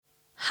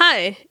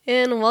Hi,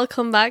 and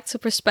welcome back to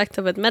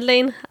Perspective with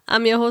Madeleine.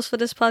 I'm your host for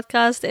this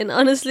podcast, and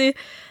honestly,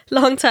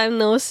 long time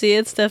no see.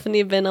 It's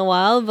definitely been a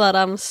while, but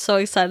I'm so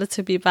excited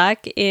to be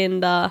back,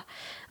 and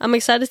I'm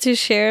excited to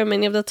share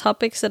many of the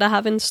topics that I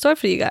have in store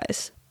for you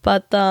guys.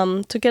 But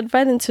to get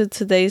right into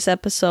today's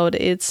episode,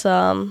 it's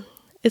a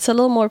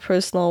little more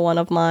personal one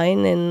of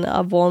mine, and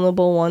a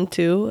vulnerable one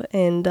too.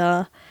 And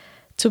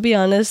to be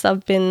honest,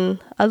 I've been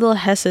a little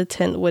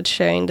hesitant with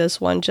sharing this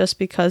one just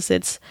because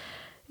it's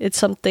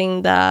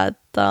something that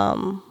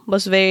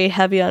was very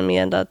heavy on me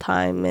at that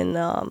time,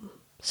 and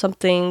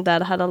something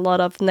that had a lot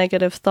of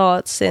negative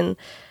thoughts and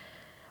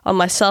on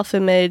my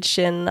self-image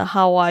and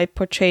how I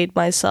portrayed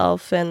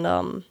myself. And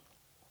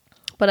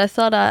but I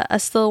thought I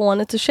still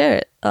wanted to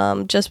share it,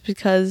 just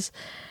because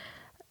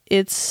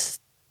it's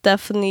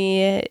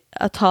definitely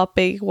a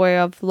topic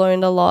where I've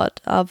learned a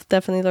lot. I've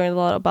definitely learned a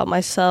lot about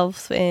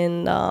myself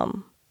and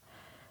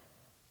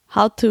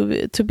how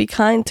to be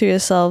kind to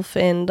yourself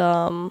and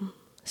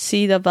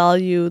see the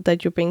value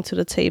that you bring to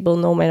the table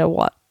no matter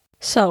what.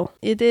 So,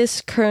 it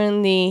is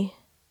currently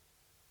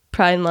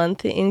Pride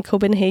Month in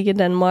Copenhagen,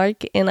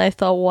 Denmark, and I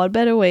thought what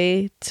better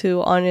way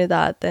to honor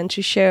that than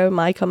to share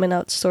my coming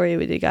out story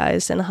with you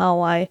guys and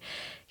how I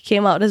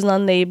came out as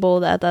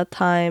non-labeled at that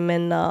time,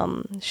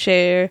 and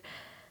share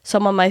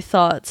some of my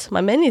thoughts,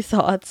 my many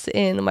thoughts,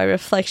 in my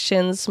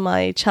reflections,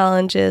 my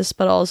challenges,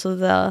 but also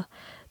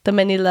the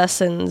many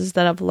lessons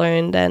that I've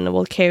learned and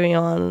will carry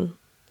on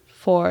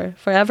for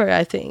forever,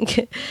 I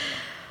think.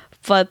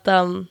 But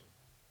to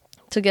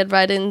get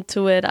right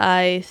into it,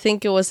 I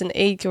think it was in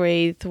 8th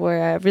grade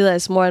where I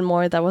realized more and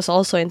more that I was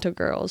also into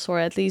girls, or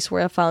at least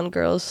where I found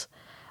girls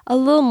a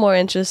little more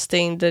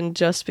interesting than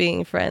just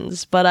being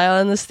friends. But I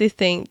honestly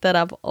think that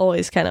I've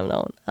always kind of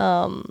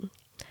known.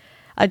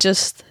 I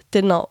just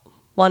did not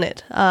want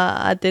it.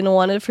 I didn't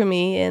want it for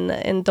me,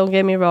 and don't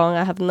get me wrong,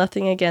 I have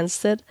nothing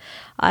against it.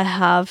 I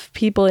have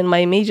people in my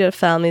immediate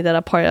family that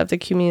are part of the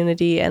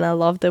community, and I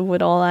love them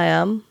with all I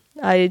am.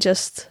 I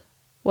just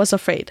was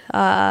afraid.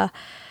 I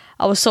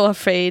was so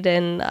afraid,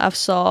 and I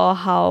saw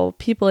how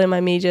people in my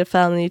immediate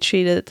family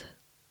treated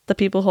the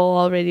people who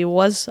already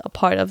was a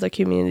part of the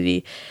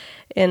community,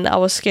 and I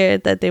was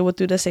scared that they would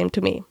do the same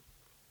to me.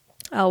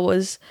 I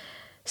was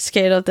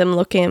scared of them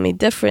looking at me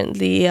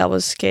differently. I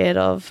was scared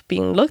of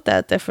being looked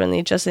at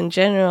differently just in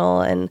general,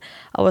 and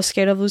I was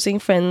scared of losing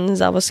friends.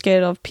 I was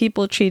scared of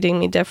people treating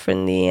me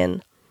differently,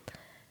 and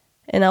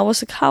I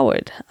was a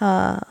coward.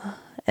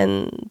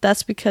 And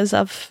that's because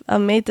I've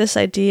made this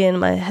idea in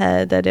my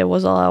head that it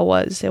was all I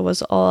was. It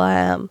was all I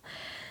am.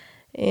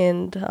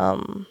 And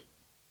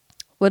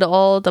with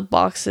all the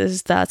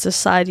boxes that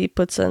society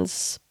puts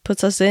us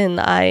in,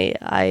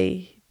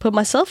 I put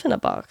myself in a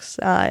box.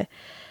 I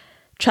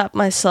trapped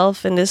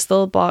myself in this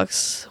little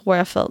box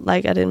where I felt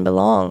like I didn't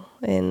belong,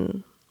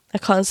 and I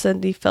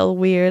constantly felt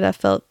weird. I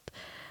felt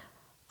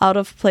out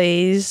of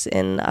place,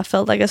 and I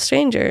felt like a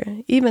stranger,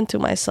 even to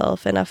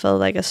myself, and I felt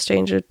like a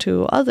stranger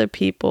to other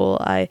people.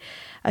 I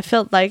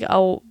felt like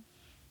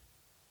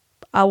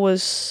I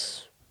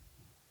was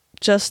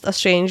just a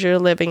stranger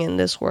living in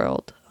this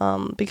world,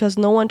 because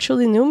no one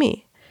truly knew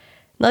me,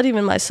 not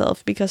even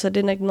myself, because I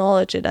didn't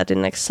acknowledge it, I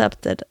didn't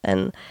accept it,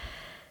 and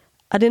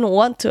I didn't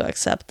want to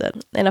accept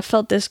it. And I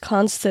felt this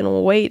constant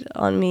weight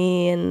on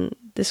me and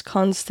this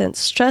constant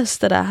stress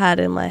that I had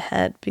in my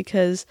head,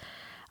 because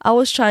I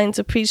was trying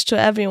to preach to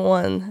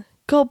everyone,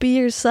 go be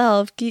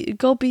yourself,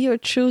 go be your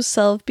true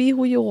self, be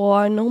who you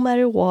are, no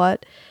matter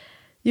what,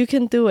 you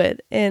can do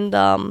it. And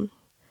I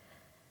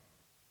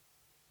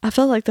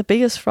felt like the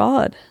biggest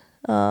fraud,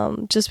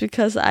 just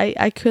because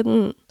I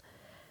couldn't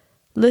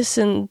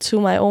listen to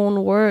my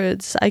own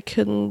words. I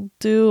couldn't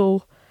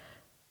do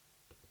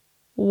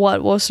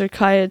what was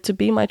required to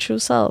be my true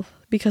self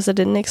because I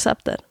didn't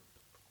accept it.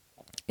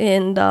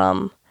 And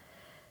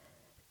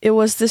it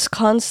was this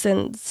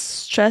constant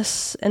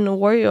stress and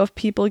worry of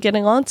people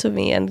getting onto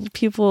me and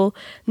people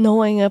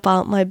knowing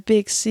about my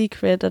big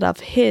secret that I've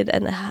hid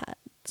and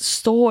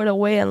stored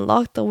away and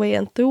locked away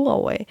and threw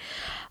away.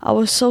 I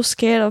was so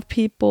scared of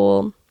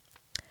people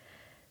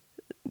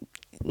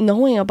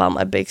knowing about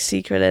my big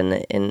secret,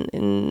 and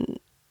in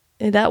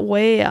that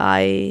way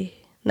I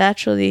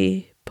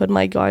naturally put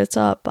my guards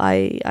up.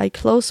 I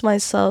closed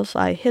myself,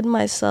 I hid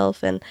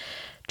myself, and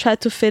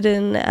tried to fit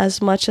in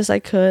as much as I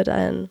could.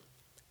 And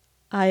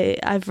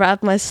I've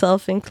wrapped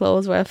myself in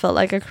clothes where I felt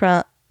like a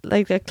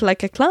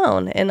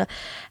clown, and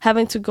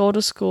having to go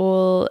to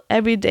school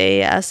every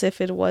day as if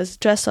it was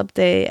dress up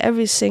day,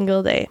 every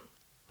single day.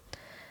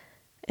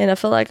 And I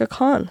felt like a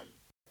con.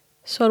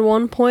 So at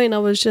one point I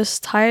was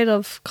just tired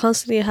of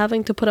constantly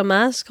having to put a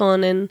mask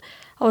on, and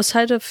I was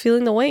tired of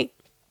feeling the weight.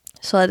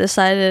 So I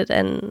decided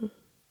and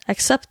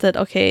accepted,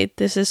 okay,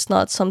 this is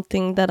not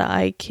something that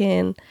I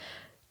can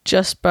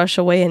just brush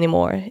away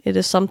anymore. It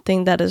is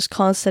something that is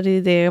constantly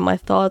there. My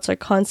thoughts are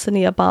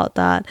constantly about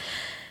that.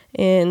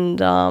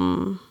 And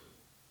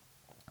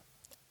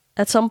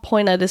at some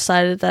point I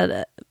decided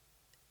that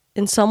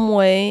in some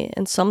way,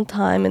 in some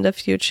time in the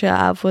future,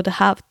 I would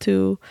have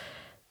to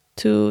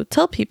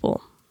tell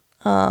people.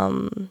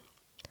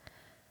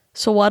 So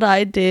So what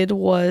I did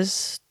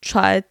was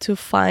try to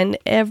find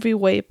every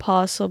way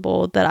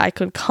possible that I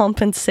could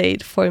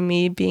compensate for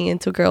me being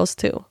into girls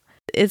too.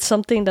 It's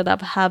something that I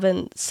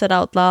haven't said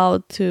out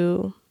loud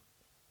to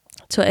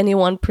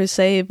anyone per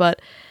se,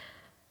 but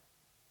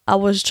I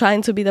was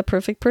trying to be the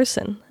perfect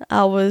person.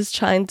 I was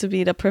trying to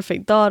be the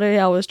perfect daughter.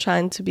 I was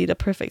trying to be the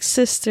perfect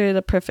sister,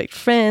 the perfect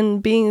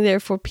friend, being there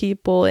for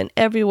people in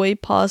every way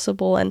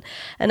possible. And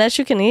as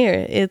you can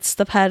hear, it's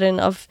the pattern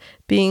of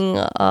being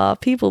a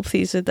people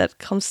pleaser that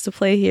comes to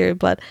play here.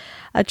 But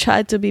I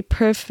tried to be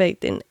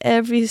perfect in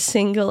every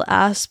single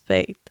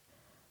aspect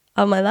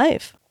of my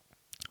life.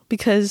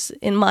 Because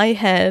in my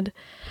head,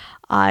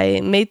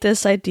 I made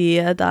this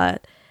idea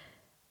that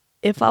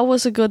if I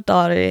was a good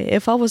daughter,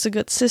 if I was a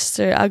good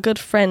sister, a good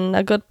friend,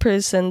 a good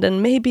person,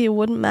 then maybe it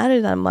wouldn't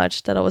matter that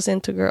much that I was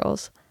into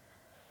girls.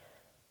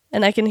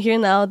 And I can hear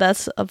now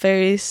that's a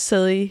very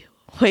silly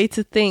way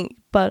to think,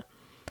 but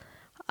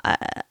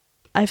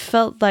I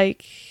felt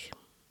like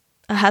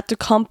I had to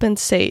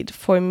compensate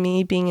for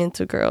me being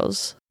into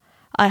girls.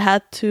 I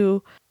had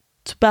to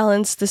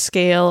balance the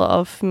scale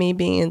of me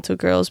being into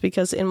girls,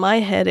 because in my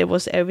head it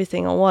was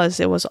everything I was.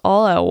 It was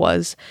all I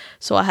was.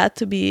 So I had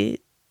to be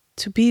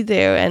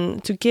there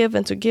and to give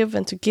and to give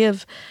and to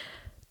give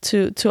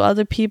to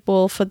other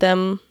people for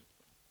them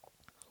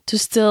to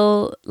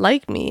still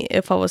like me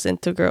if I was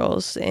into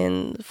girls,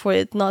 and for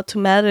it not to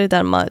matter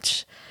that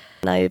much.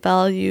 And I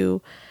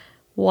valued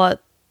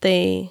what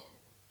they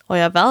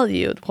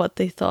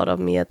thought of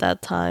me at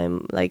that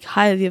time, like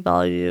highly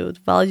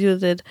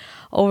valued it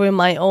over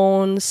my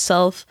own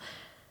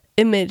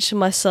self-image,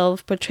 my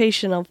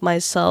self-portrayal of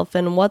myself,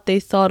 and what they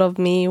thought of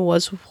me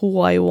was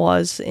who I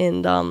was.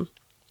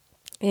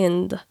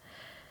 And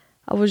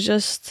I was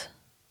just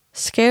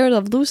scared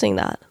of losing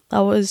that.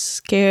 I was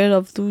scared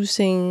of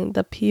losing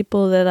the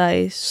people that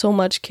I so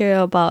much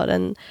care about,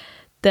 and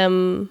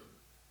them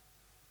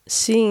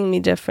seeing me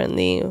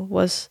differently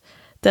was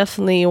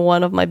definitely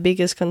one of my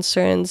biggest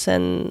concerns,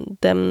 and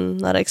them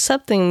not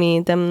accepting me,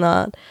 them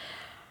not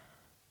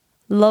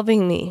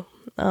loving me,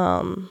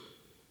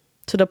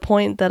 to the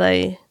point that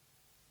I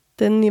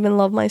didn't even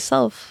love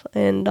myself.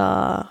 And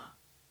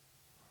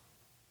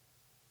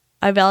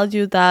I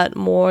value that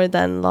more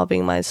than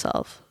loving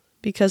myself,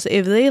 because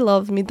if they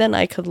loved me, then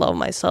I could love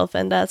myself.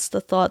 And that's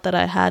the thought that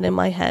I had in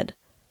my head.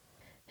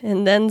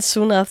 And then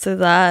soon after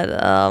that,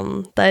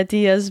 the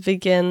ideas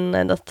begin,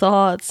 and the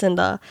thoughts and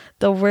the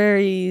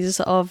worries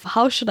of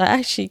how should I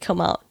actually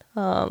come out?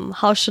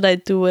 How should I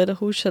do it?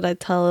 Who should I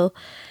tell?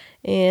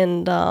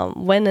 And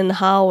when and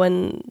how,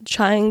 and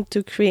trying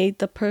to create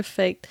the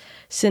perfect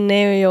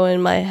scenario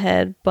in my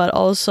head, but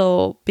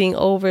also being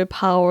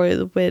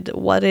overpowered with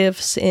what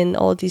ifs and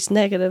all these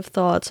negative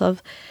thoughts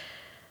of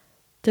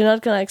they're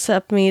not gonna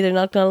accept me, they're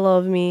not gonna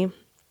love me.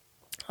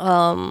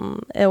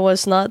 It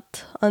was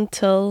not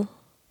until,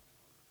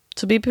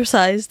 to be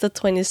precise, the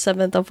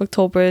 27th of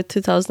October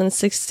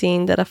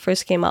 2016 that I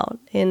first came out.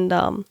 And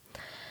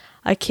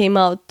I came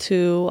out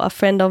to a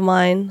friend of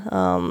mine,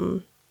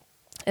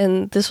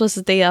 and this was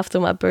the day after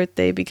my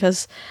birthday,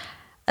 because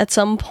at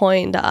some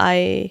point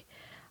I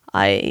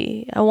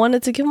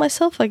wanted to give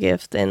myself a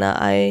gift, and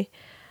I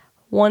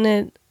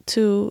wanted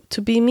to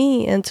be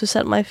me and to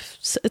set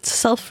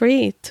myself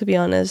free, to be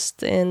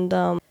honest. And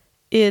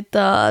it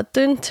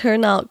didn't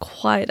turn out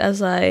quite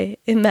as I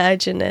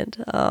imagined it.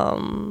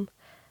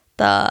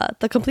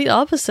 The complete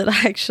opposite,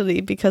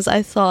 actually, because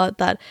I thought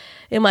that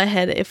in my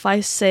head, if I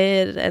say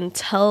it and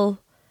tell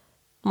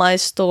my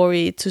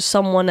story to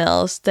someone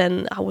else,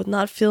 then I would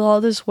not feel all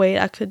this weight.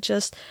 I could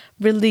just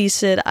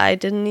release it. I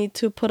didn't need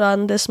to put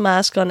on this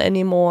mask on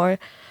anymore.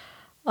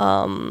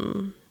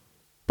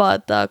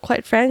 But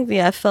quite frankly,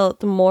 I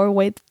felt more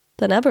weight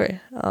than ever.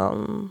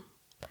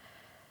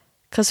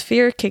 Because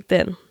fear kicked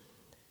in.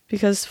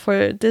 Because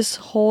for this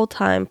whole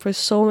time, for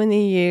so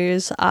many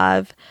years,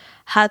 I've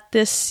had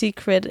this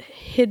secret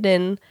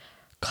hidden,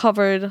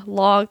 covered,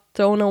 locked,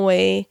 thrown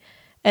away,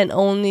 and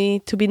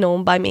only to be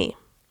known by me.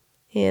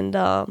 And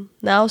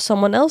now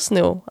someone else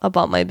knew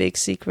about my big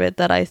secret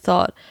that I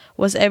thought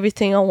was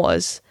everything I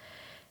was.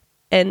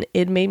 And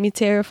it made me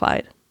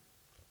terrified.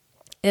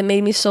 It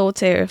made me so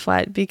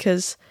terrified,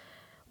 because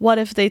what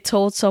if they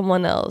told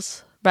someone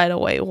else right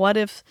away? What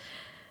if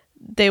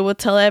they would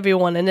tell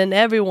everyone, and then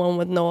everyone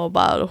would know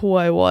about who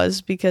I was?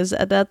 Because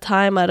at that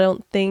time, I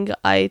don't think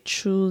I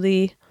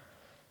truly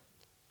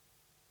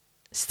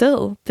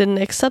still didn't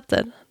accept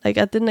it. Like,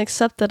 I didn't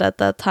accept it at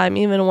that time,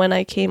 even when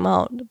I came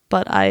out.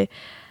 But I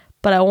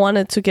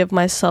wanted to give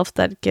myself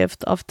that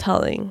gift of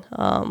telling.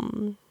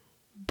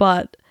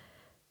 But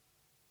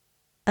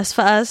as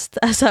fast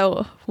as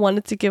I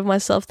wanted to give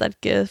myself that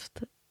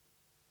gift,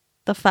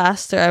 the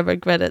faster I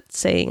regretted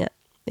saying it.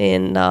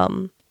 And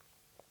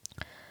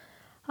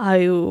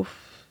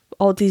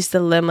all these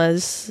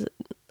dilemmas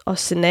or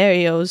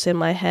scenarios in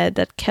my head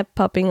that kept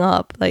popping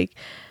up, like,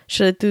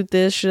 should I do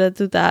this? Should I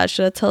do that?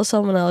 Should I tell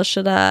someone else?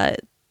 Should I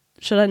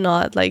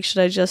not? Like, should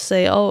I just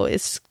say, oh,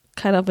 it's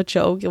kind of a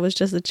joke. It was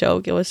just a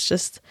joke. It was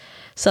just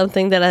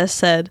something that I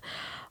said.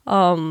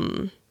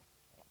 And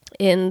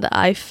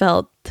I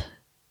felt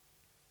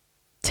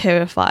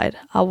terrified.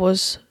 I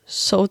was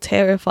so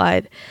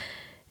terrified.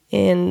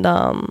 And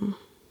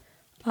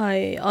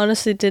I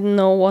honestly didn't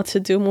know what to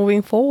do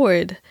moving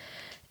forward.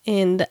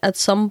 And at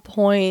some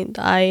point,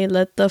 I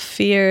let the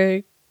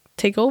fear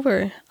take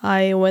over.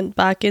 I went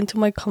back into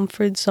my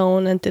comfort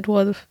zone and did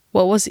what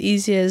was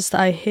easiest.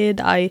 I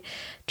hid. I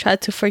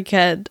tried to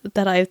forget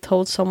that I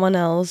told someone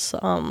else.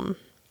 But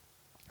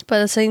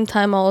at the same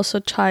time, I also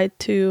tried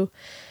to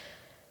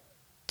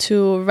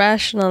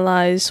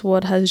rationalize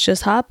what has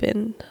just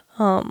happened.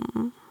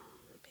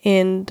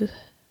 And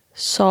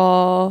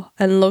saw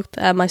and looked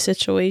at my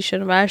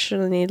situation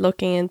rationally,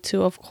 looking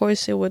into, of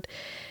course,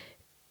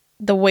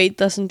 the weight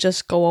doesn't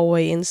just go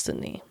away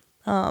instantly.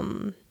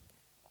 And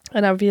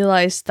I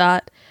realized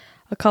that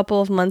a couple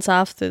of months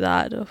after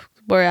that,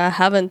 where I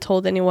haven't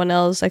told anyone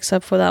else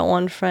except for that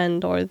one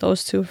friend or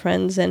those two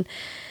friends, and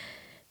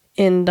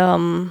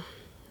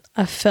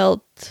I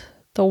felt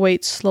the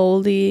weight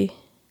slowly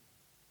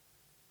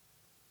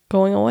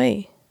going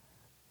away.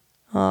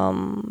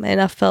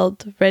 And I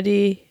felt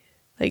ready,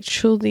 like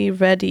truly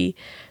ready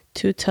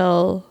to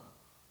tell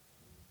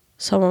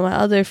some of my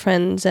other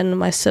friends and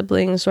my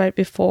siblings right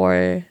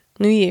before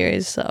New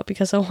Year's,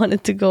 because I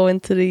wanted to go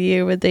into the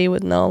year where they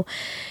would know.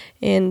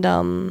 And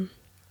I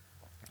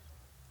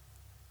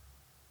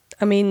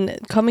mean,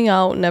 coming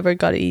out never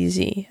got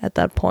easy at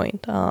that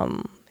point.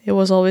 It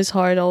was always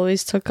hard,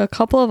 always took a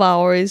couple of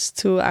hours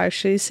to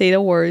actually say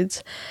the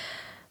words,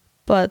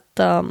 but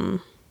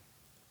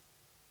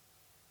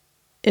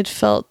it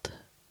felt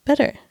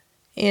better.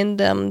 And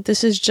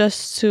this is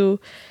just to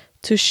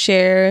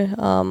share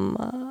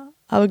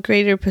a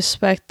greater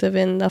perspective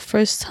in the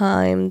first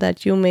time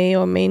that you may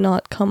or may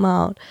not come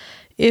out,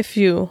 if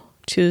you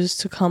choose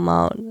to come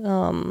out.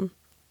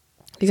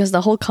 Because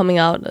the whole coming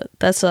out,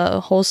 that's a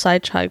whole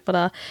sidetrack, but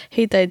I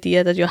hate the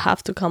idea that you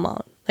have to come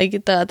out. Like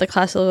the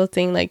classical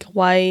thing, like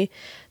why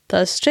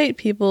does straight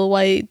people,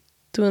 why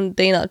do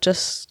they not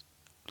just,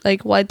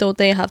 like, why don't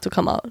they have to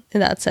come out in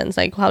that sense?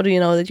 Like, how do you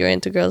know that you're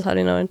into girls? How do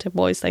you know into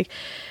boys? Like,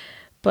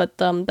 but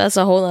that's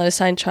a whole other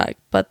sidetrack.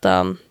 But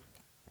the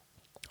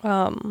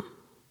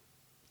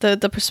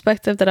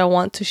perspective that I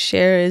want to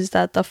share is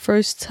that the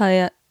first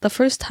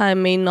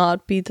time may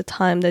not be the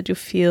time that you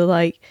feel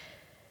like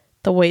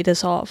the weight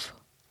is off.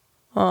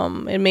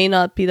 It may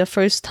not be the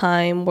first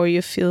time where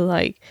you feel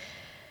like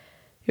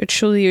you're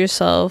truly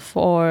yourself,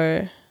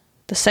 or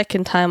the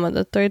second time or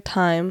the third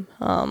time.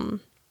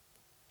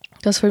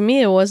 Because for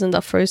me, it wasn't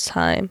the first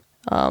time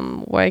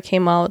where I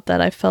came out that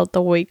I felt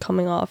the weight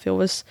coming off. It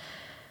was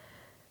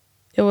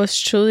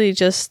truly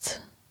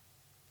just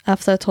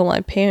after I told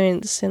my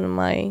parents and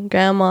my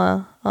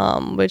grandma,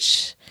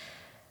 which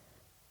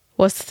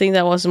was the thing that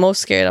I was most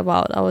scared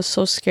about. I was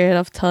so scared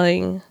of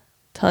telling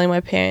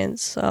my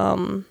parents.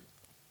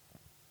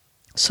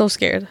 So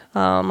scared.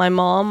 My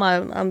mom,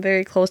 I'm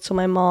very close to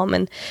my mom,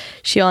 and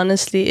she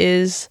honestly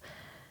is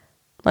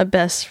my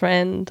best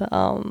friend.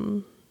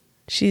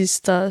 She's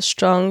the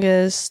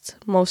strongest,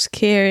 most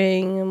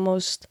caring,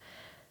 most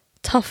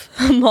tough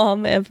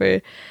mom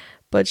ever,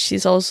 but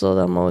she's also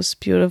the most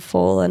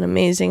beautiful and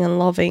amazing and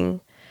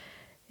loving.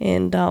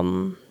 And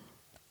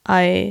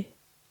I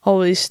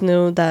always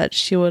knew that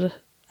she would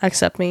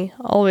accept me.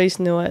 Always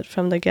knew it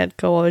from the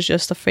get-go. I was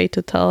just afraid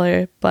to tell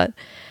her, but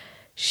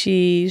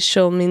she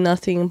showed me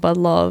nothing but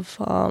love.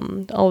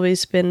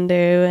 Always been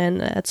there,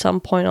 and at some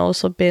point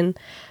also been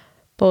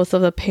both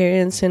of the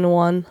parents in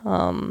one.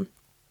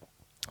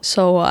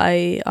 So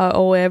I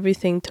owe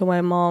everything to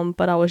my mom,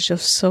 but I was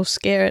just so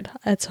scared.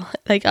 It's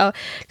like,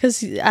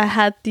 because I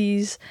had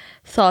these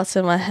thoughts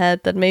in my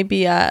head that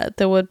maybe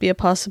there would be a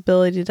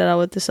possibility that I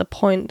would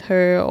disappoint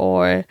her,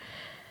 or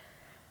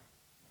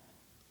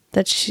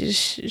that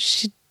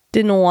she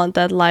didn't want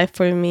that life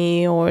for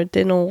me, or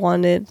didn't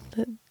want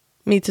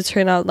me to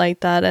turn out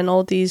like that, and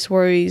all these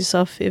worries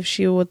of if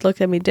she would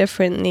look at me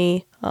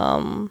differently.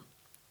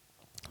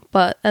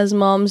 But as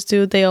moms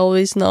do, they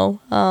always know.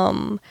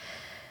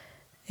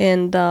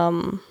 And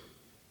I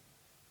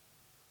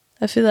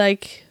feel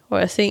like, or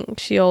I think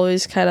she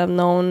always kind of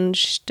known.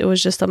 It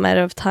was just a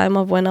matter of time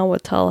of when I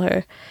would tell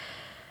her.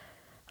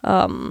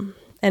 And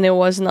it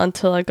wasn't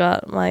until I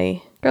got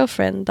my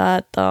girlfriend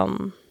that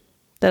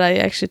I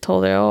actually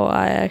told her, oh,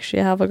 I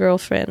actually have a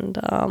girlfriend,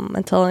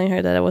 and telling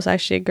her that it was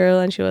actually a girl,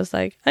 and she was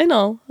like, I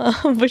know,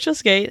 which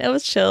was great. It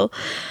was chill.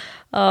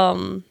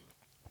 But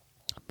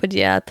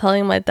yeah,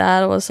 telling my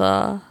dad was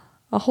a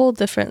whole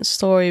different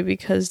story,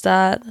 because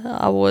that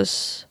I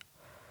was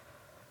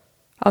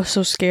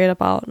so scared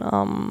about.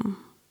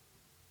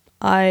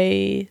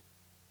 I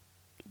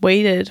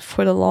waited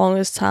for the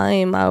longest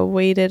time. I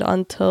waited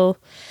until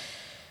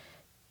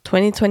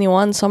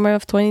 2021, summer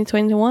of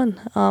 2021,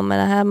 and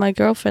I had my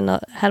girlfriend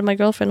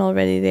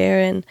already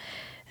there,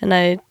 and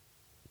I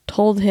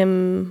told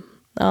him,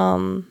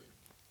 not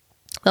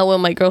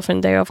with my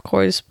girlfriend there, of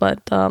course,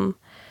 but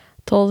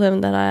told him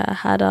that I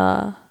had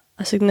a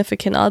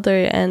significant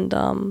other, and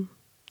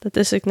that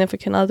this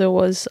significant other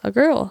was a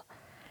girl.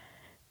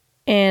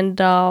 And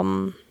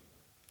to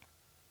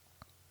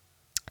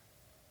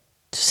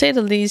say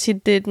the least, he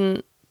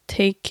didn't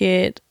take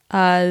it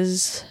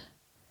as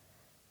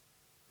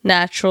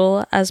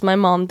natural as my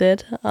mom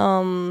did. He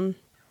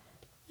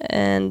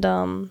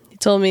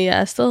told me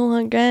I still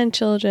want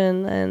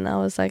grandchildren, and I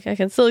was like, I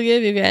can still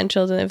give you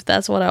grandchildren if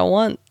that's what I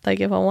want, like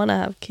if I want to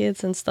have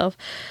kids and stuff,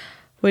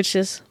 which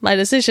is my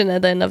decision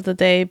at the end of the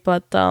day.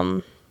 But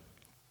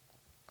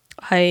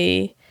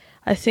I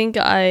think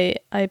I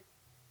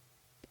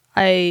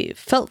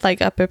felt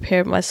like I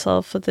prepared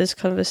myself for this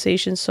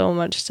conversation so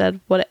much that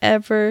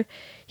whatever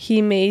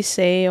he may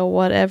say or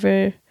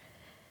whatever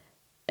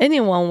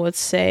anyone would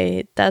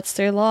say, that's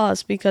their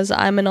loss, because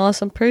I'm an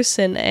awesome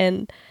person,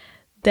 and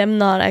them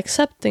not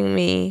accepting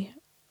me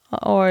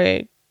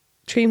or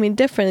treat me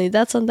differently,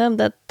 that's on them.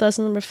 That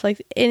doesn't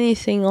reflect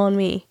anything on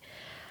me.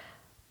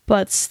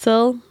 But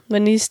still,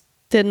 when he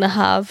didn't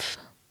have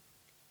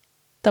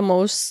the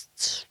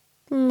most,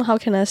 how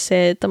can I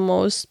say it, the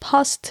most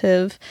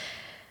positive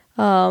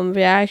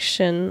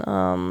reaction,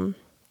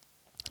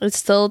 it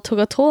still took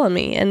a toll on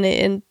me.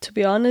 And to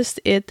be honest,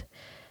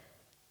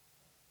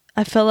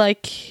 I felt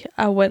like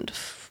I went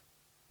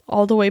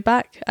all the way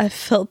back. I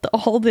felt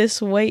all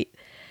this weight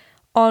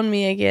on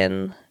me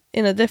again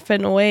in a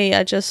different way.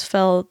 I just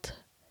felt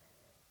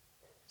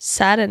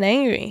sad and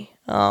angry.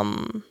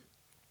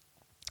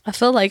 I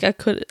felt like I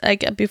could,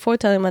 like before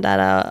telling my dad,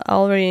 I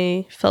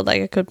already felt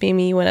like I could be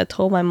me when I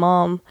told my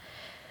mom.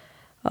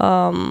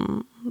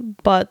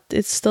 But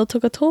it still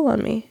took a toll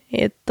on me.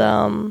 It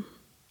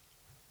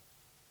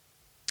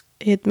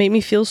made me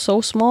feel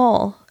so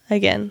small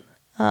again.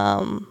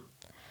 And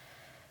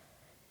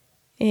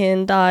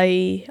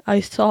I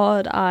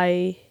thought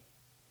I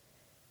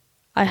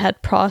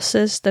had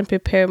processed and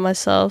prepared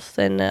myself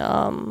and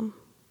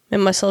made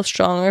myself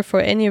stronger for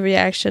any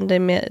reaction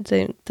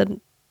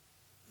that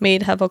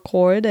may have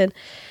occurred, and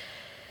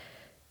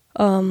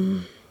I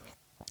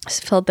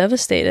felt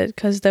devastated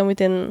because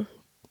then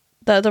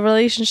the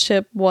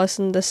relationship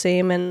wasn't the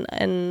same,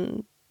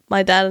 and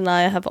my dad and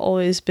I have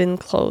always been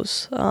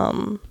close,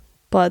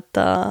 but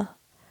that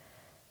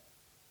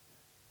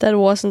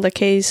wasn't the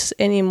case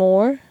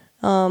anymore.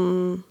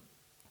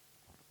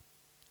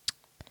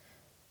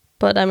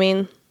 But I mean,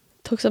 it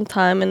took some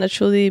time, and I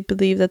truly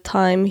believe that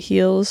time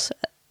heals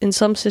in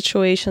some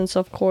situations,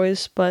 of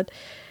course, but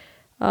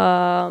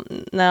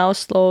now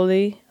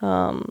slowly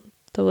the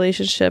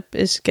relationship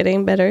is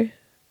getting better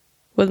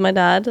with my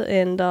dad,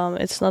 and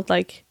it's not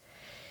like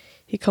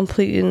he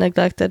completely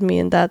neglected me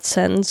in that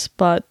sense,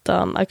 but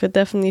I could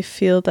definitely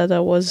feel that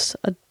there was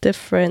a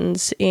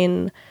difference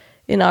in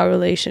our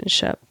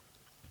relationship.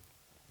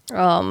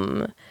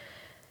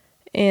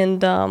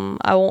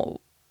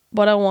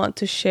 What I want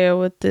to share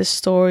with this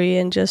story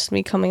and just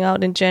me coming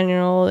out in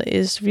general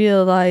is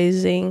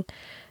realizing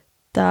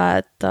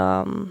that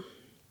that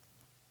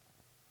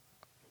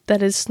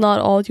it's not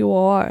all you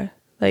are.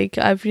 Like,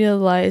 I've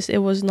realized it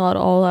was not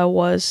all I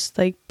was.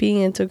 Like,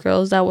 being into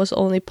girls, that was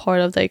only part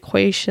of the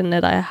equation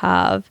that I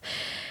have.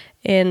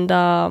 And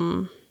I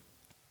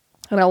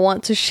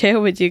want to share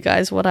with you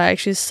guys what I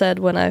actually said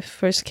when I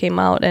first came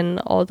out, and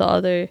all the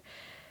other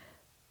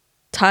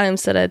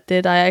times that I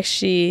did. I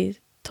actually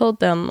told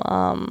them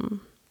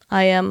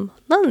I am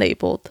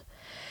non-labeled,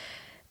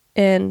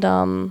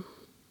 and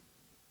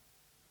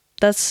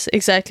that's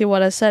exactly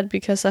what I said,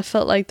 because I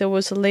felt like there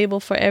was a label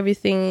for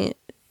everything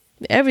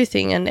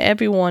and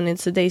everyone in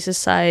today's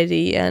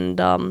society, and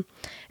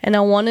I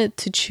wanted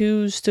to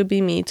choose to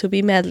be me, to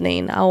be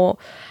Madeleine.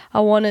 I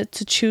wanted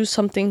to choose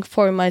something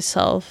for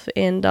myself,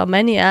 and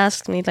many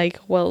asked me, like,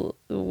 well,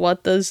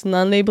 what does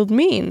non-labeled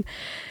mean?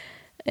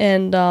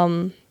 And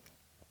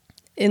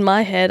in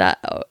my head,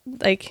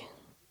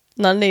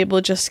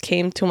 non-label just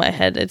came to my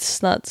head.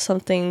 It's not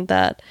something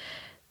that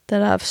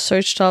I've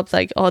searched up,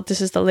 like, oh,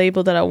 this is the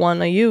label that I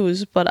want to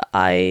use, but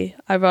I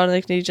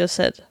ironically just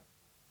said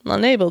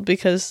non-labeled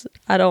because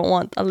I don't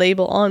want a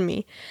label on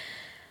me.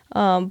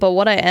 But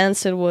what I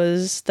answered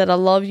was that I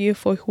love you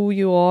for who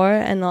you are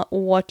and not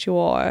what you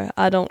are.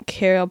 I don't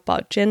care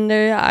about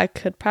gender. I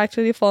could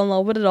practically fall in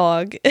love with a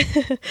dog.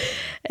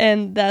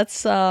 And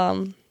that's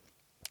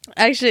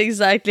actually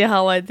exactly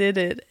how I did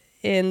it.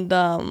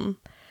 And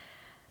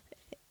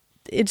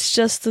it's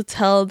just to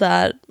tell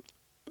that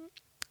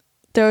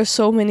there are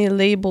so many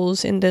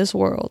labels in this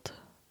world.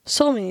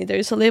 So many.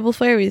 There's a label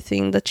for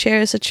everything. The chair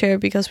is a chair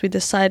because we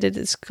decided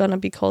it's gonna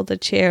be called a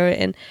chair.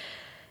 And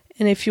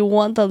if you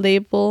want the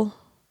label,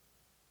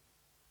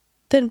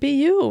 then be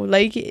you.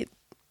 Like,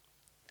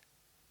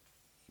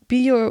 be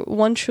your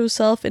one true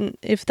self. And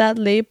if that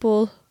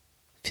label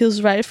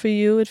feels right for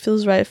you, it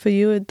feels right for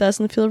you. It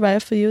doesn't feel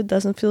right for you, it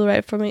doesn't feel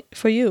right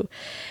for you.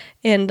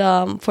 And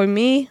for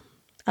me,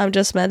 I'm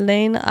just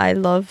Madeleine. I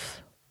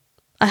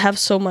have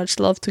so much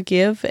love to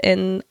give,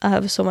 and I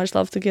have so much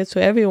love to give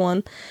to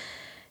everyone.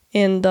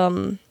 And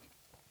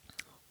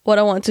what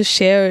I want to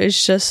share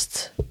is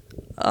just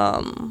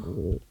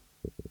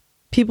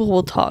people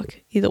will talk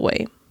either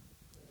way.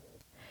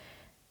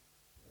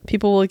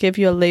 People will give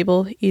you a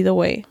label either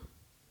way.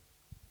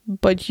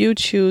 But you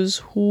choose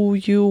who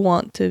you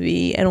want to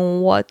be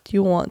and what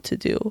you want to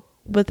do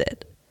with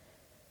it.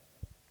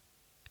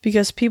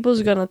 Because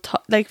people's gonna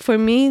talk. Like, for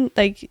me,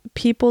 like,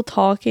 people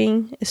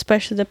talking,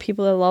 especially the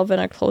people I love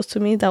and are close to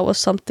me, that was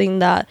something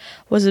that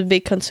was a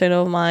big concern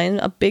of mine,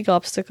 a big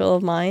obstacle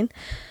of mine.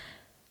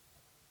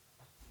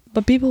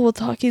 But people will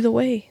talk either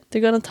way.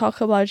 They're gonna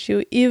talk about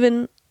you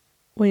even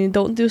when you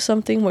don't do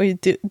something, where you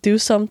do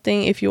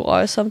something, if you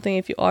are something,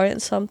 if you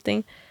aren't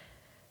something.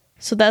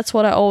 So that's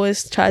what I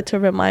always try to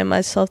remind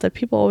myself, that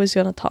people are always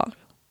gonna talk.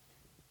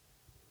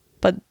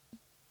 But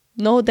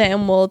know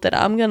damn well that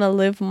I'm gonna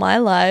live my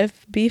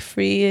life, be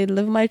free,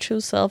 live my true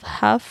self,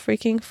 have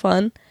freaking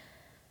fun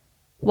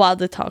while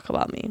they talk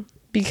about me.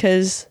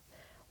 Because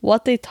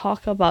what they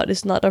talk about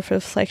is not a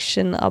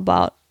reflection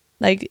about,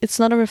 like, it's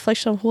not a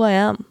reflection of who I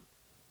am.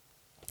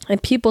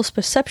 And people's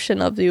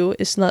perception of you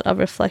is not a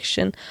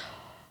reflection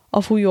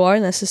of who you are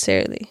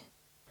necessarily.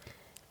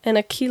 And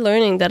a key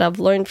learning that I've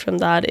learned from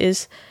that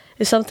is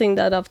something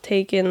that I've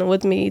taken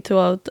with me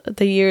throughout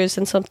the years,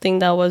 and something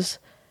that was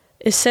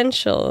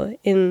essential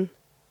in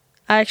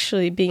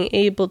actually being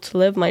able to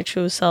live my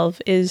true self,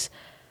 is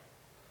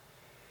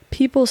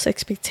people's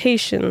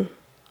expectation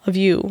of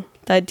you.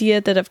 The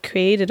idea that I've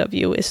created of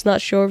you is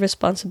not your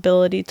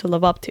responsibility to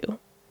live up to.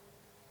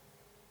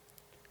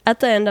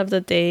 At the end of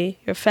the day,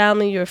 your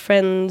family, your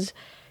friends,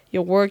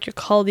 your work, your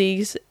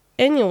colleagues,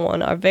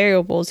 anyone are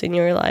variables in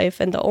your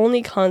life, and the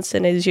only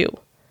constant is you.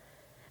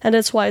 And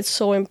that's why it's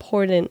so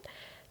important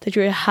that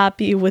you're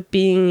happy with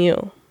being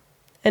you.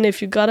 And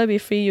if you gotta be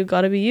free, you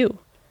gotta be you.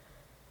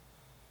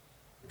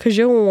 Because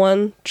you're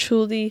one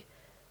truly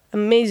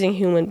amazing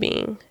human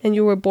being, and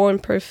you were born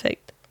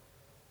perfect.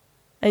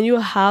 And you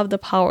have the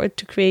power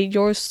to create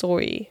your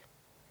story,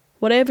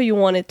 whatever you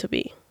want it to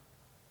be.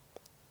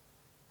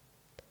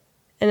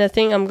 And I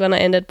think I'm gonna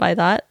end it by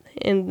that,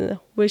 and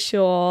wish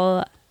you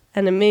all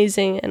an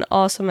amazing and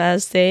awesome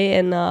ass day,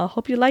 and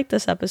hope you like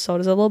this episode.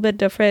 It's a little bit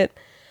different,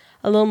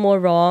 a little more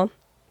raw,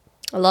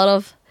 a lot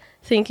of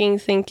thinking,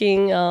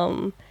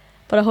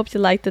 but I hope you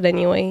liked it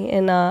anyway,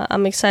 and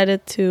I'm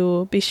excited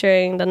to be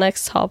sharing the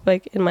next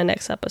topic in my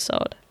next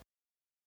episode.